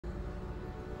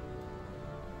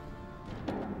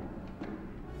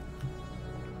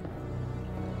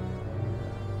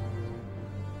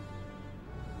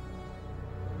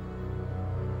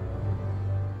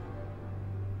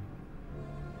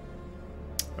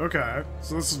Okay,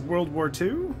 so this is World War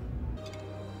II?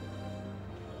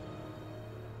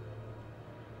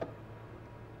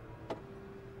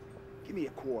 Give me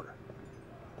a quarter.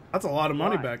 That's a lot of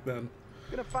money back then.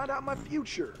 Gonna find out my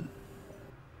future.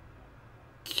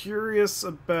 Curious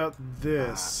about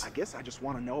this. I guess I just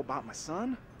want to know about my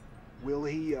son. Will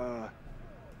he,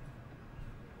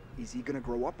 is he gonna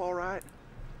grow up all right?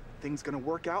 Things gonna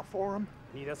work out for him?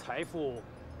 你的财富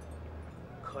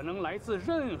可能来自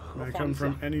任何 Might 方 come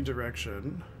向， from any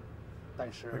direction, 但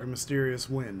like 是 a mysterious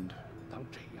wind. 当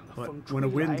这样的 But 风吹 when a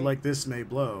wind 来， like this may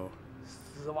blow,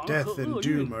 死亡 death 和 and 厄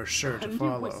doom 运 are sure to 肯定会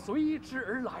follow. 随之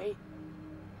而来。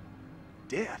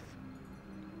 Death?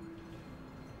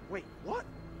 Wait, what?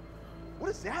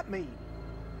 What does that mean?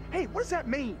 Hey, what does that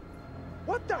mean?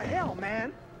 What the hell,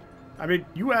 man? I mean,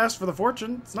 you asked for the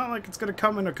fortune. It's not like it's gonna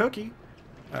come in a cookie.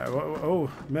 Oh,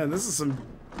 man, this is some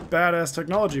badass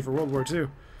technology for World War II.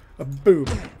 A boom.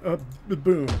 A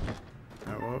boom.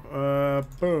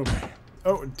 Boom.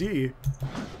 Oh, D.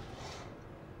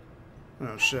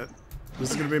 Oh, shit.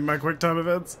 This is gonna be my quick time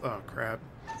events? Oh, crap.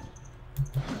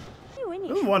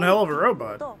 This is one hell of a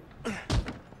robot.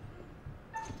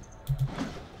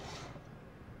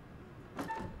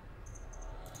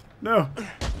 No.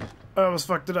 I almost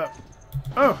fucked it up.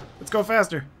 Oh, let's go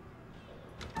faster.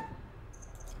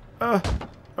 Oh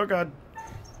god.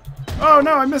 Oh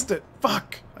no, I missed it.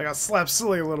 Fuck. I got slapped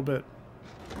silly a little bit.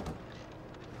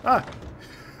 Ah.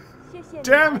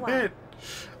 Damn it.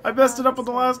 I messed it up with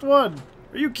the last one.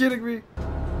 Are you kidding me?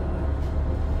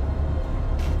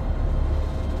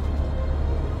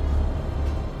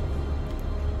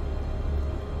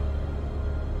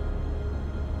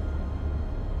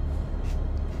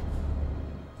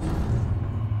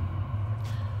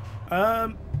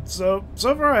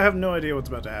 So far I have no idea what's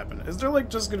about to happen. Is there like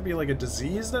just gonna be like a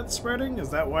disease that's spreading? Is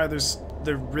that why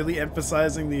they're really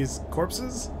emphasizing these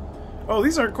corpses? Oh,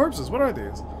 these aren't corpses. What are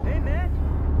these? Hey man!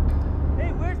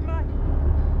 Hey, where's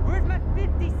my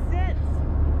 50 cents?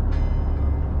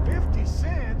 50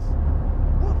 cents?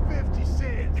 What 50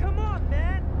 cents? Come on,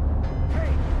 man! Hey!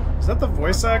 Is that the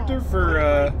voice actor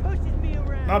for Pushes me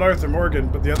around. not Arthur Morgan,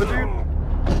 but the other dude?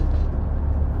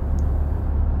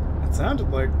 It sounded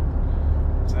like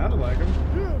him.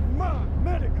 In my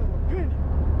medical opinion,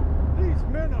 these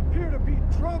men appear to be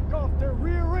drunk off their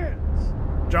rear ends.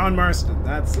 John Marston,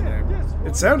 that's the name.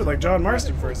 It sounded like John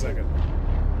Marston for a second.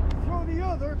 Throw the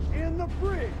other in the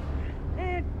brig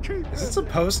and keep Is it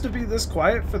supposed to be this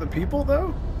quiet for the people,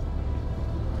 though?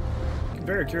 I'm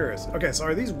very curious. Okay, so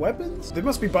are these weapons? They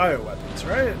must be bioweapons,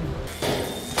 right?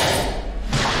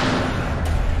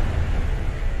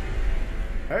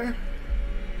 Okay.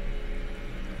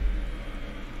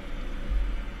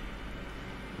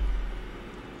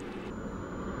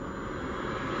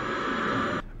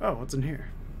 Oh, what's in here?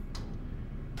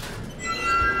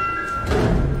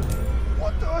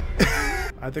 What the?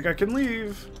 I think I can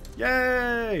leave.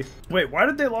 Yay! Wait, why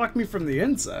did they lock me from the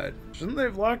inside? Shouldn't they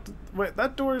have locked... Wait,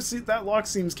 that lock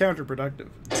seems counterproductive.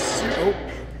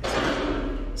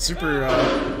 Super,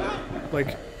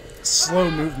 like,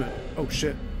 slow movement. Oh,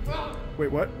 shit.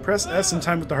 Wait, what? Press S in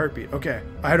time with the heartbeat. Okay,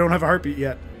 I don't have a heartbeat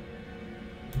yet.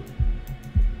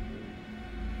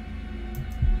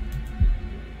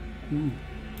 Ooh.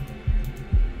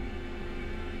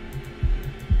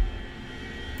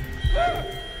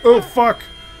 Oh, fuck!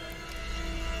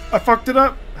 I fucked it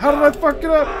up! How did I fuck it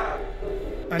up?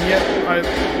 And yet, I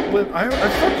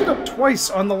fucked it up twice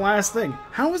on the last thing.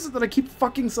 How is it that I keep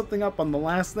fucking something up on the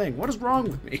last thing? What is wrong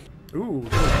with me? Ooh.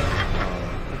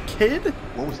 A kid?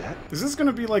 What was that? Is this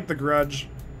gonna be like The Grudge?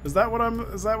 Is that what I'm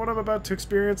about to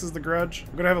experience is The Grudge?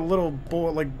 I'm gonna have a little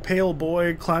boy, like pale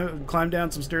boy, climb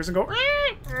down some stairs and go.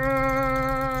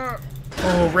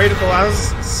 Oh, right at the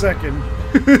last second.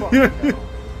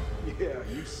 Yeah,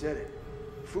 you said it.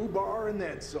 Fubar and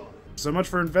then some. So much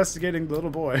for investigating the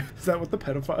little boy. Is that what the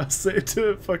pedophiles say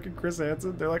to fucking Chris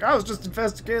Hansen? They're like, I was just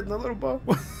investigating the little boy.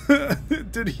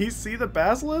 Did he see the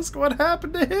basilisk? What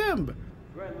happened to him?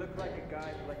 Brett looked like a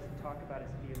guy who likes to talk about his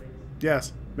feelings.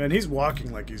 Yes. Man, he's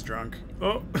walking like he's drunk.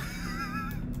 Oh.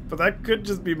 But that could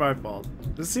just be my fault.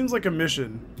 This seems like a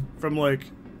mission from,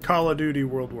 like, Call of Duty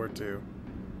World War II.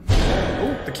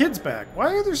 Oh, the kid's back.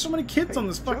 Why are there so many kids on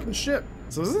this fucking ship?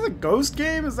 So is this a ghost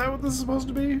game? Is that what this is supposed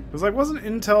to be? Because like, wasn't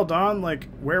Intel Dawn like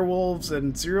werewolves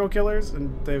and serial killers,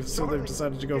 and they've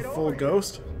decided to go full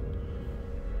ghost?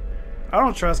 I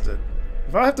don't trust it.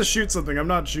 If I have to shoot something, I'm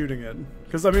not shooting it.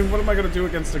 Because I mean, what am I gonna do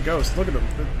against a ghost? Look at them.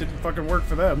 It didn't fucking work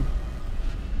for them.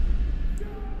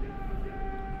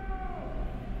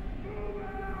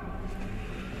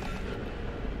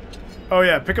 Oh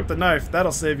yeah, pick up the knife.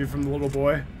 That'll save you from the little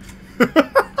boy.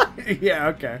 Yeah,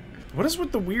 okay. What is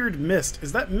with the weird mist?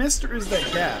 Is that mist or is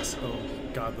that gas? Oh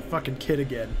god, the fucking kid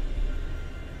again.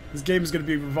 This game is going to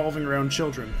be revolving around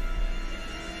children.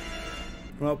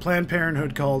 Well, Planned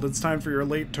Parenthood called. It's time for your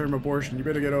late-term abortion. You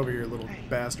better get over here, little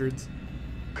bastards.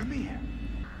 Come here.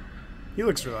 He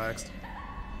looks relaxed.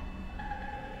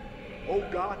 Oh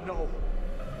God, no.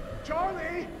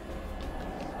 Charlie!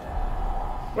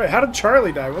 Wait, how did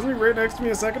Charlie die? Wasn't he right next to me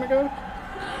a second ago?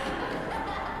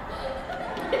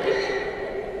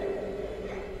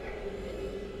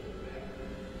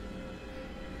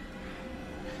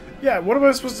 Yeah, what am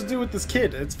I supposed to do with this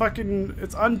kid? It's fucking...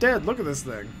 It's undead. Look at this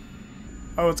thing.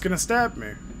 Oh, it's gonna stab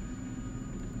me.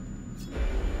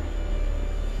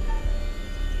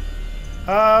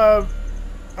 I'm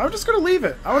just gonna leave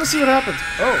it. I want to see what happens.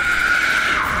 Oh.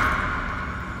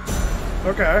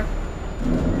 Okay.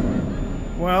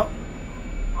 Well,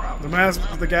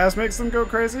 the gas makes them go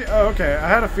crazy? Oh, okay. I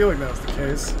had a feeling that was the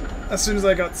case. As soon as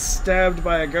I got stabbed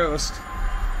by a ghost.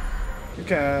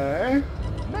 Okay.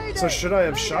 So should I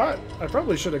have shot? I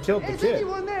probably should have killed the Is kid.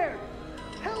 anyone there?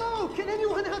 Hello? Can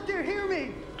anyone out there hear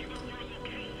me?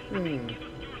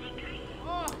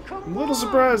 Oh, come I'm a little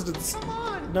surprised it's Come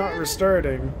on, not damn it.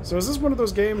 restarting. So is this one of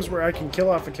those games where I can kill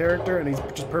off a character and he's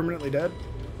just permanently dead?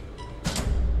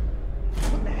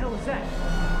 What the hell is that?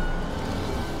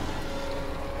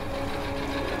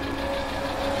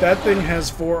 That thing has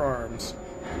 4 arms.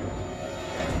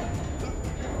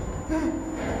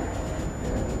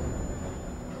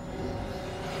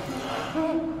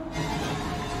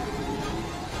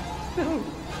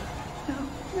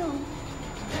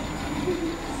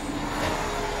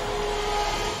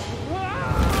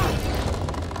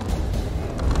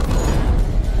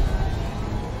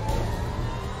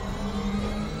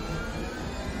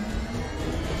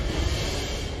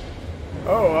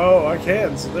 Oh, I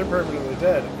can, so they're permanently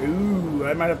dead. Ooh,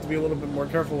 I might have to be a little bit more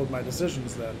careful with my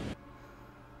decisions then.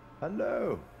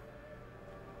 Hello,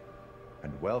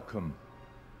 and welcome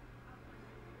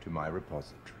to my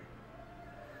repository.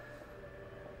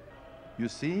 You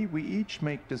see, we each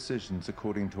make decisions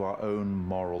according to our own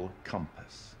moral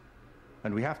compass.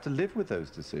 And we have to live with those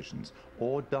decisions,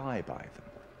 or die by them.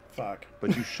 Fuck.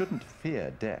 But you shouldn't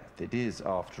fear death. It is,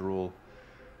 after all,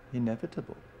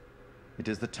 inevitable. It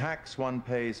is the tax one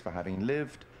pays for having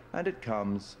lived, and it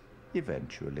comes,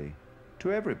 eventually,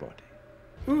 to everybody.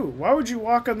 Ooh, why would you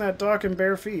walk on that dock in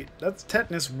bare feet? That's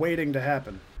Tetnus waiting to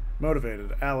happen.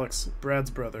 Motivated. Alex, Brad's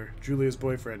brother, Julia's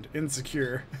boyfriend,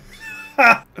 insecure.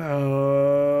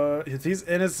 If he's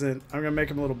innocent, I'm gonna make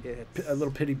him a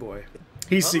little pity boy.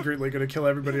 He's secretly gonna kill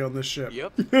everybody on this ship.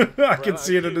 Yep. I can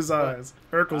see it in his eyes.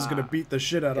 Urkel's gonna beat the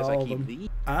shit out of all of them.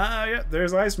 Ah, yeah,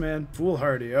 there's Iceman.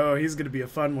 Foolhardy. Oh, he's gonna be a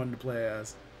fun one to play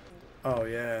as. Oh,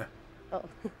 yeah. Oh,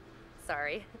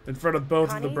 sorry. In front of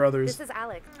both of the brothers. This is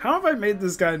Alex. How have I made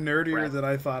this guy nerdier than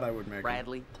I thought I would make him?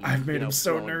 Bradley. I've made him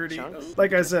so nerdy.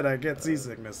 Like I said, I get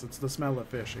seasickness. It's the smell of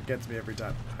fish. It gets me every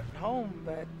time. Home,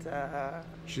 but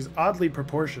She's oddly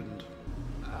proportioned.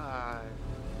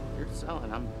 You're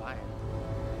selling, I'm buying.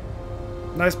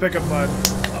 Nice pickup line.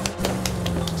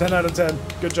 10 out of 10.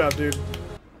 Good job, dude.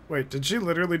 Wait, did she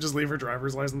literally just leave her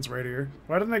driver's license right here?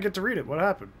 Why didn't I get to read it? What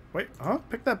happened? Wait, huh?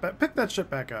 Pick that shit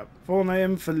back up. Full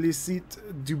name,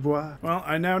 Félicite Dubois. Well,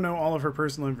 I now know all of her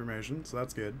personal information, so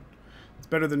that's good. It's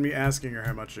better than me asking her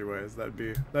how much she weighs. That'd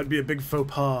be a big faux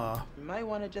pas. you might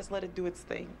want to just let it do its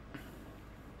thing.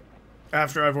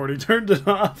 After I've already turned it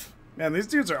off. Man, these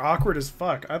dudes are awkward as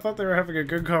fuck. I thought they were having a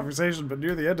good conversation, but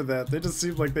near the end of that, they just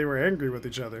seemed like they were angry with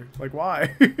each other. Like,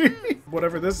 why?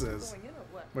 Whatever this is.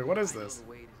 Wait, what is this?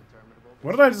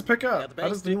 What did I just pick up? I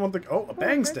just didn't want the... Oh, a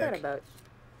bang stick.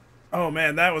 Oh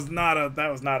man, that was not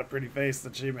a pretty face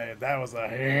that she made. That was a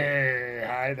hey,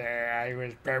 hi there. I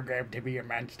was programmed to be a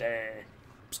monster.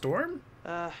 Storm?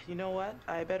 You know what?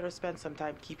 I better spend some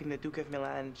time keeping the Duke of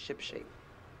Milan shipshape.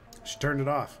 She turned it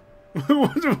off.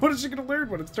 What is she gonna learn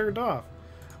when it's turned off?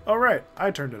 Oh right, I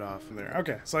turned it off from there.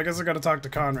 Okay, so I guess I gotta talk to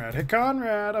Conrad. Hey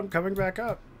Conrad, I'm coming back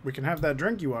up. We can have that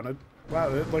drink you wanted.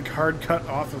 Wow, it like hard cut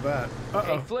off of that. Uh-oh.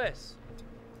 Hey, Fliss.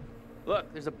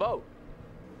 Look, there's a boat.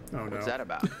 Oh no. What's that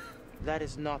about? That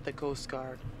is not the Coast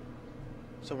Guard.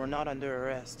 So we're not under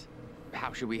arrest.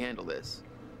 How should we handle this?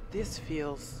 This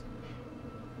feels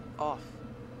off.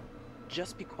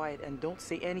 Just be quiet and don't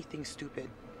say anything stupid,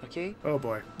 okay? Oh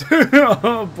boy.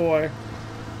 Oh boy.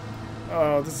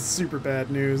 Oh, this is super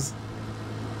bad news.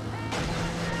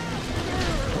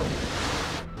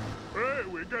 Hey,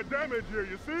 we got damage here.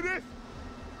 You see this?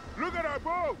 Look at our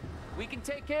boat. We can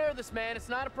take care of this, man. It's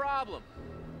not a problem.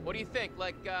 What do you think?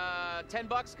 Like,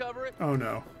 $10 cover it? Oh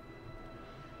no.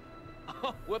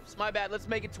 Oh, whoops, my bad. Let's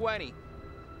make it 20.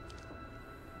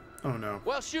 Oh no.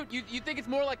 Well, shoot, you think it's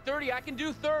more like 30? I can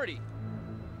do 30.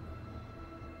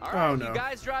 All right, Oh, no. you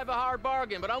guys drive a hard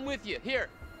bargain, but I'm with you. Here,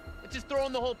 let's just throw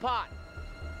in the whole pot.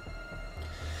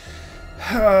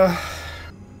 I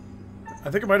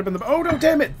think it might have been the... Oh no,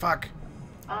 damn it! Fuck.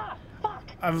 Ah, fuck.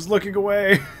 I was looking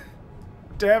away.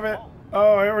 Damn it.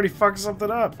 Oh, I already fucked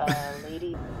something up.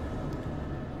 Lady.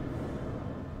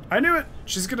 I knew it!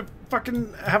 She's gonna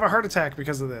fucking have a heart attack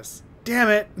because of this. Damn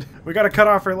it! We gotta cut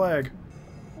off her leg.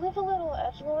 Live a little,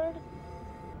 edgelord.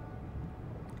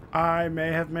 I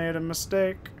may have made a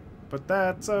mistake, but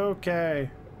that's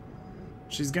okay.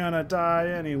 She's gonna die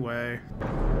anyway.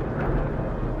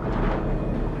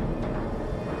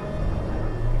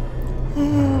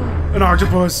 An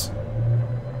octopus!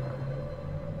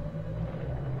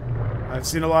 I've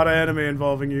seen a lot of anime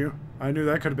involving you. I knew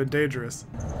that could have been dangerous.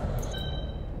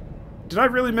 Did I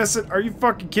really miss it? Are you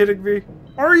fucking kidding me?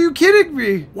 Are you kidding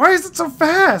me? Why is it so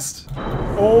fast?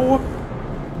 Oh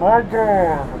my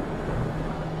god.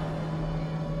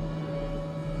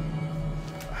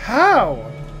 How?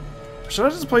 Should I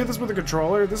just play this with a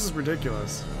controller? This is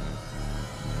ridiculous.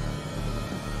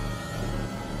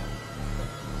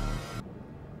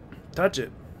 Touch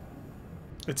it.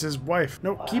 It's his wife.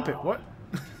 No, keep it. What?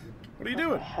 What are you doing?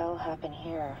 What the hell happened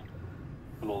here?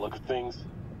 From the look of things,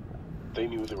 they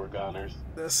knew they were goners.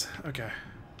 This. Okay.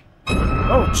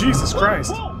 Oh, Jesus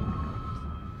Christ. Whoa!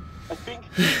 I think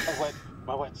I wet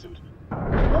my wetsuit.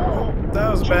 That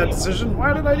was a bad decision.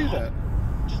 Why did I do that?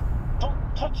 Just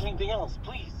don't touch anything else,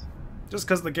 please. Just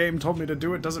because the game told me to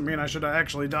do it doesn't mean I should have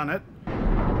actually done it.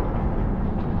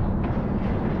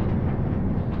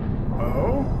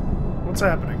 Oh? What's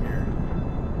happening here?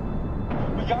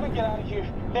 We gotta get out of here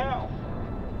now.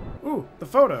 Ooh, the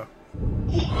photo.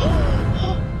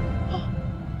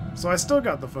 So I still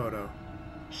got the photo.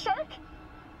 Shark?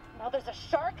 Now there's a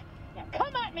shark? Now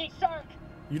come at me, shark!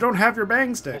 You don't have your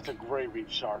bang stick. It's a gray reef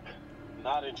shark.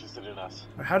 Not interested in us.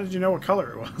 How did you know what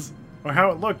color it was? Or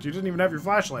how it looked? You didn't even have your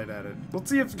flashlight at it. Let's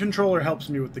see if the controller helps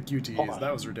me with the QTEs.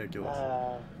 That was ridiculous.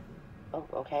 Oh,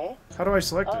 okay. How do I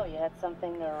select Oh, it? you had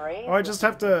something to raise? Oh, I just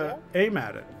have to aim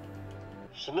at it.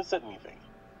 Shouldn't have said anything.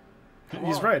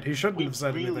 He's right. He shouldn't have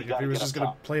said really anything if gotta he was get just up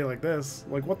gonna top. play like this.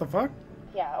 Like, what the fuck?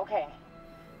 Yeah, okay.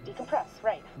 Decompress,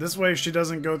 right. This way she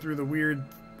doesn't go through the weird...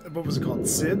 What was it called?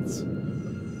 SIDS?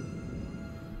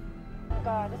 Oh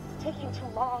god, this is taking too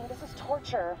long. This is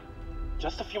torture.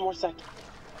 Just a few more seconds.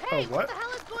 Hey, what? what the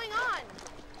hell is going on?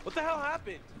 What the hell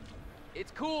happened?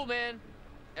 It's cool, man.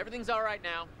 Everything's all right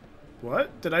now.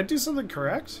 What? Did I do something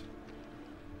correct?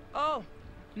 Oh,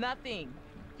 nothing.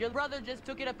 Your brother just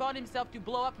took it upon himself to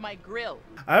blow up my grill.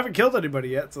 I haven't killed anybody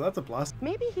yet, so that's a plus.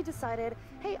 Maybe he decided,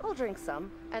 hey, I'll drink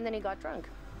some, and then he got drunk.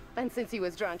 And since he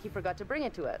was drunk, he forgot to bring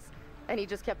it to us. And he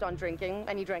just kept on drinking,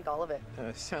 and he drank all of it.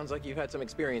 Sounds like you've had some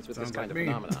experience with Sounds this kind like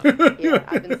of me. phenomenon. Yeah,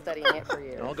 I've been studying it for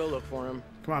years. I'll go look for him.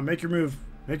 Come on, make your move.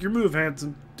 Make your move,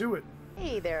 handsome. Do it.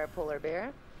 Hey there, polar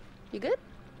bear. You good?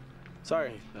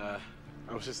 Sorry, I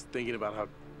was just thinking about how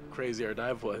crazy our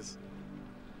dive was.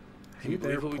 Can you Hey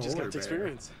there, believe what we just polar got to bear.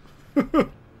 experience?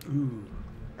 Ooh.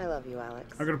 I love you,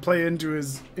 Alex. I'm gonna play into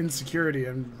his insecurity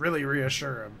and really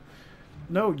reassure him.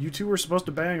 No, you two were supposed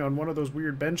to bang on one of those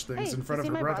weird bench things Hey, in front you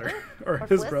of see her my brother. brother? Or Or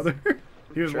his Fliss? brother.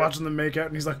 He was Sure. watching them make out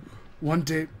and he's like, one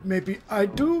day, maybe I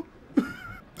do?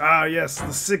 Ah, yes,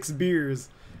 the 6 beers.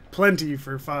 Plenty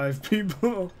for 5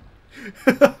 people.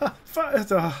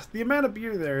 The amount of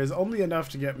beer there is only enough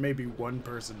to get maybe 1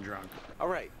 person drunk. All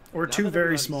right. Or now 2 that very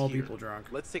everybody's small here, people drunk.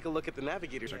 Let's take a look at the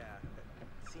navigator. Yeah,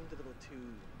 it seemed a little too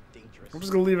dangerous. I'm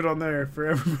just gonna leave it on there for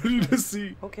everybody to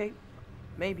see. Okay,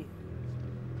 maybe.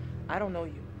 I don't know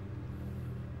you.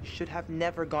 You should have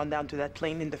never gone down to that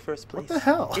plane in the first place. What the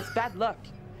hell? It's bad luck.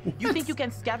 You think you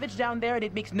can scavenge down there and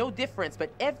it makes no difference,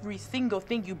 but every single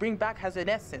thing you bring back has an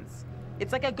essence.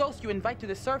 It's like a ghost you invite to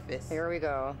the surface. Here we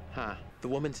go. Huh. The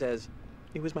woman says,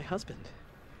 it was my husband.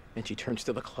 And she turns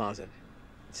to the closet.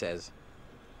 It says,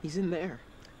 he's in there.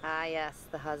 Ah, yes,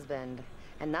 the husband.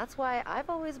 And that's why I've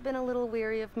always been a little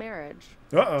weary of marriage.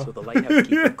 Uh-oh. So the lighthouse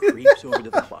keeper creeps over to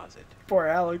the closet, Poor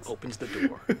Alex. opens the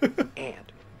door,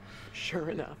 and sure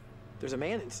enough, there's a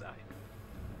man inside.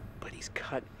 But he's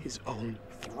cut his own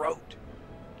throat.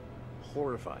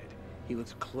 Horrified, he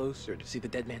looks closer to see the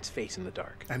dead man's face in the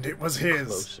dark. And it was his.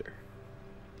 Closer.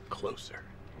 Closer.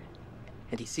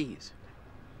 And he sees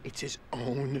it's his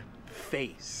own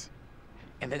face.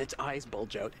 And then its eyes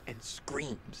bulge out and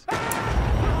screams.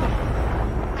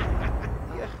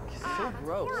 So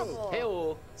gross.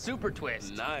 Hey-oh, super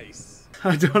twist. Nice.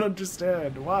 I don't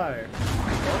understand why.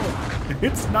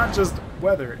 It's not just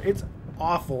weather, it's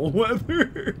awful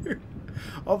weather.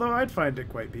 Although I'd find it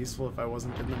quite peaceful if I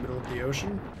wasn't in the middle of the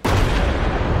ocean.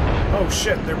 Oh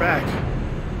shit, they're back.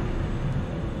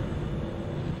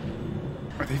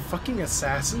 Are they fucking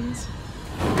assassins?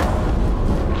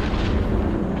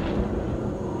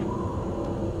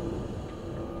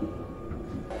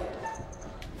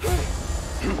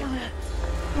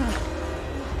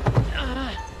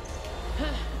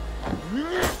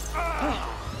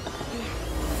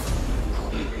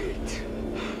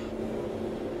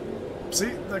 See,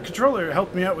 the controller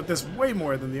helped me out with this way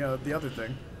more than the other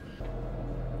thing.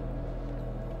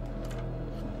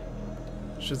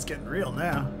 Shit's getting real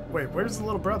now. Wait, where's the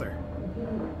little brother?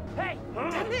 Hey!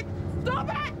 Reznick, stop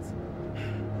it!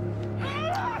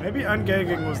 Maybe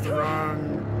ungagging was the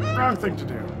wrong thing to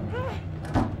do.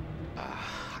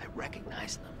 I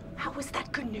recognize them. How was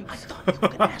that good news? I thought you were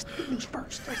gonna ask the good news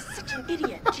first. You're such an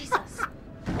idiot, Jesus.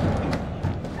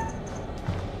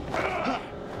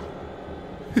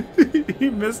 He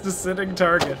missed a sitting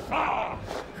target.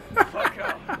 Fuck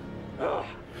off.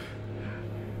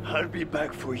 I'll be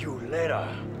back for you later.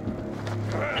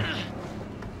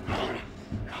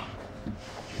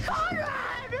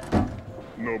 Conrad!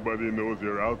 Nobody knows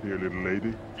you're out here, little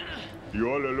lady. You're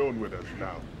all alone with us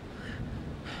now.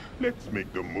 Let's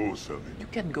make the most of it. You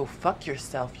can go fuck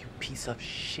yourself, you piece of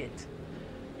shit.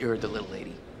 You're the little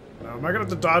lady. Oh, am I gonna have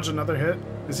to dodge another hit?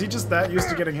 Is he just that used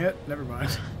to getting hit? Never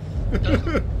mind.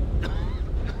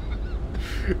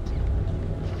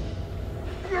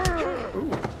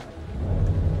 Ooh.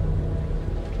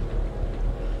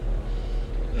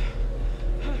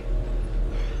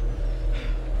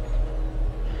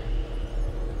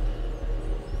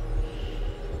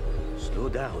 Slow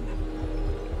down.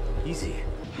 Easy.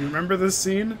 You remember this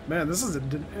scene? Man, this is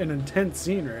an intense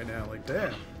scene right now. Like,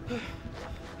 damn.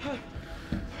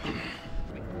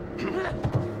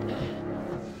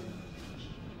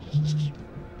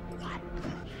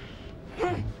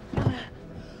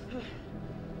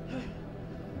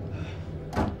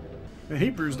 Man, he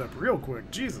bruised up real quick.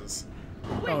 Jesus.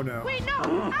 Wait, Oh no. Wait, no!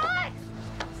 Alex!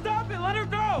 Stop it! Let her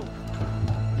go!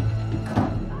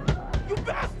 You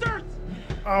bastards!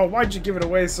 Oh, why'd you give it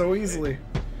away so easily?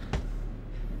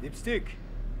 Lipstick.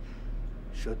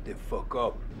 Shut the fuck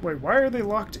up. Wait, why are they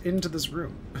locked into this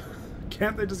room?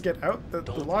 Can't they just get out? The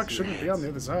lock shouldn't be on the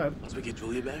other side. Once we get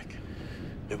Julia back,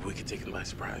 maybe we can take them by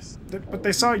surprise. But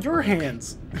they saw your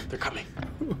hands. They're coming.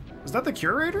 Is that the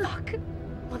curator? Fuck.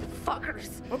 Motherfuckers.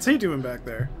 What's he doing back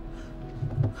there?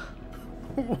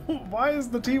 Why is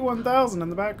the T-1000 in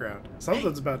the background?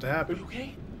 Something's about to happen. Are you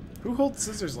okay? Who holds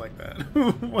scissors like that?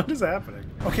 What is happening?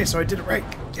 Okay, so I did it right.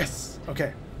 Yes.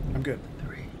 Okay, I'm good.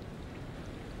 3,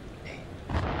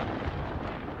 8.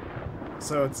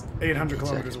 So it's 800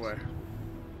 kilometers away.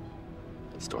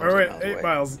 Storm's Oh wait, miles 8 away.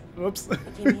 miles. Whoops. I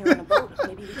came here on a boat.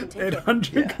 Maybe we can take it.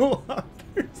 800 Yeah. kilometers.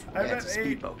 I Yeah, meant it's a 8.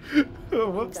 speedboat. Oh,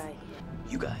 whoops. Bandai.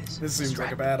 You guys. This seems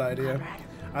like a distract bad idea. Conrad,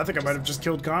 I think I might have just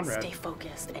killed Conrad. stay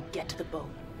focused and get to the boat.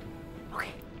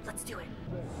 Okay, let's do it.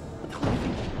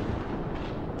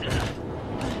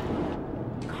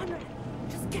 Conrad,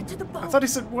 just get to the boat. I thought he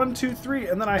said 1, 2, 3,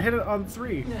 and then I hit it on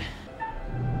 3.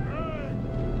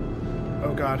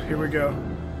 Oh god, here we go.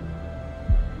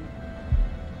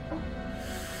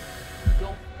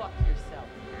 Go fuck yourself.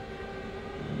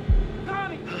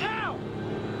 Connie, now!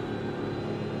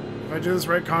 If I do this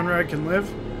right, Conrad can live.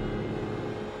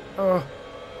 Oh,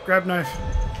 grab knife.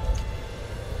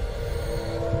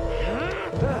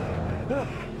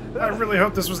 I really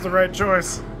hope this was the right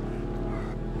choice.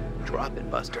 Drop it,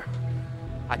 Buster.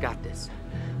 I got this.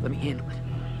 Let me handle it.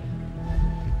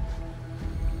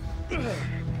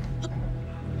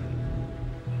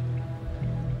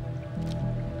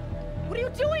 What are you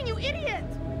doing, you idiot?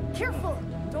 Careful,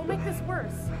 don't make this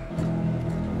worse.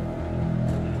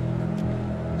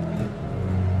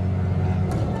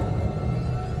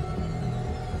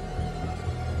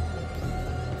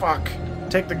 Fuck.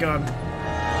 Take the gun.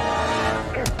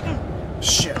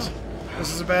 Shit.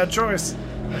 This is a bad choice.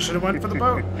 I should have went for the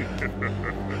boat.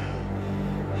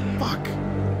 Fuck.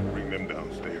 Bring them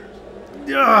downstairs.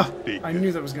 Yeah. Take I this.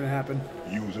 knew that was gonna happen.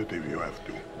 Use it if you have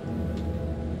to.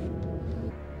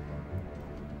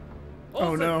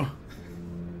 Oh no.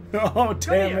 Oh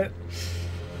damn it.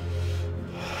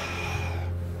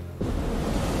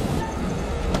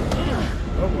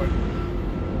 Oh boy.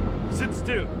 Sit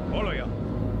still, all of you.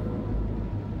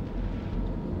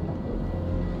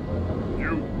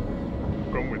 You,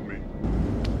 come with me.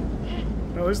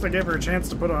 Well, at least I gave her a chance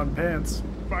to put on pants.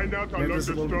 Find out how Maybe long this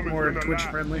the is a little storm bit is more gonna Twitch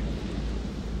last. friendly.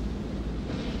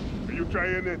 You try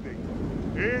anything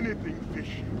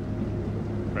fishy,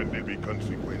 and there'll be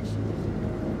consequences.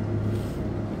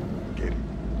 Get it?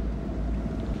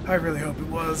 I really hope it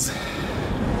was.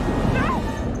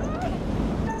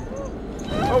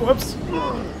 Oh, whoops.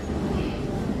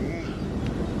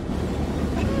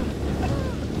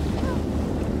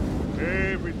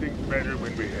 Everything's better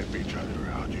when we help each other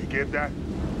out. You get that?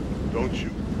 Don't you?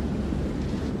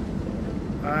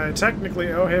 I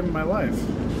technically owe him my life.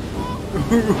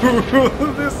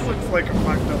 This looks like a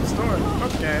fucked up story.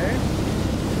 Okay.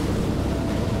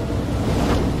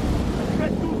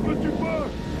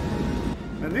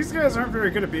 And these guys aren't very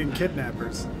good at being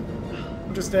kidnappers.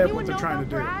 Understand what they're trying to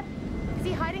do. Brad? Is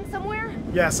he hiding somewhere?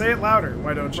 Yeah, say it louder.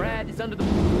 Why don't you? Brad is under the...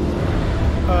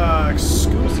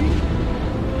 Excuse me?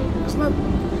 Isn't that...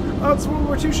 Oh, it's a World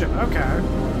War II ship. Okay.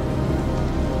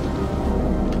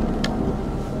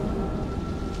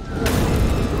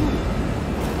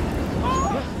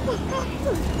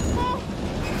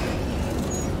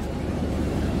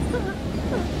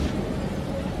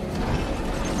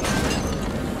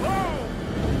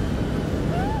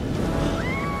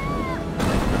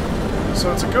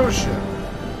 So it's a ghost ship.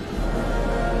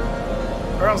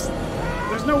 Or else,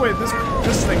 there's no way this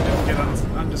thing didn't get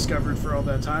undiscovered for all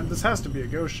that time. This has to be a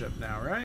ghost ship now, right?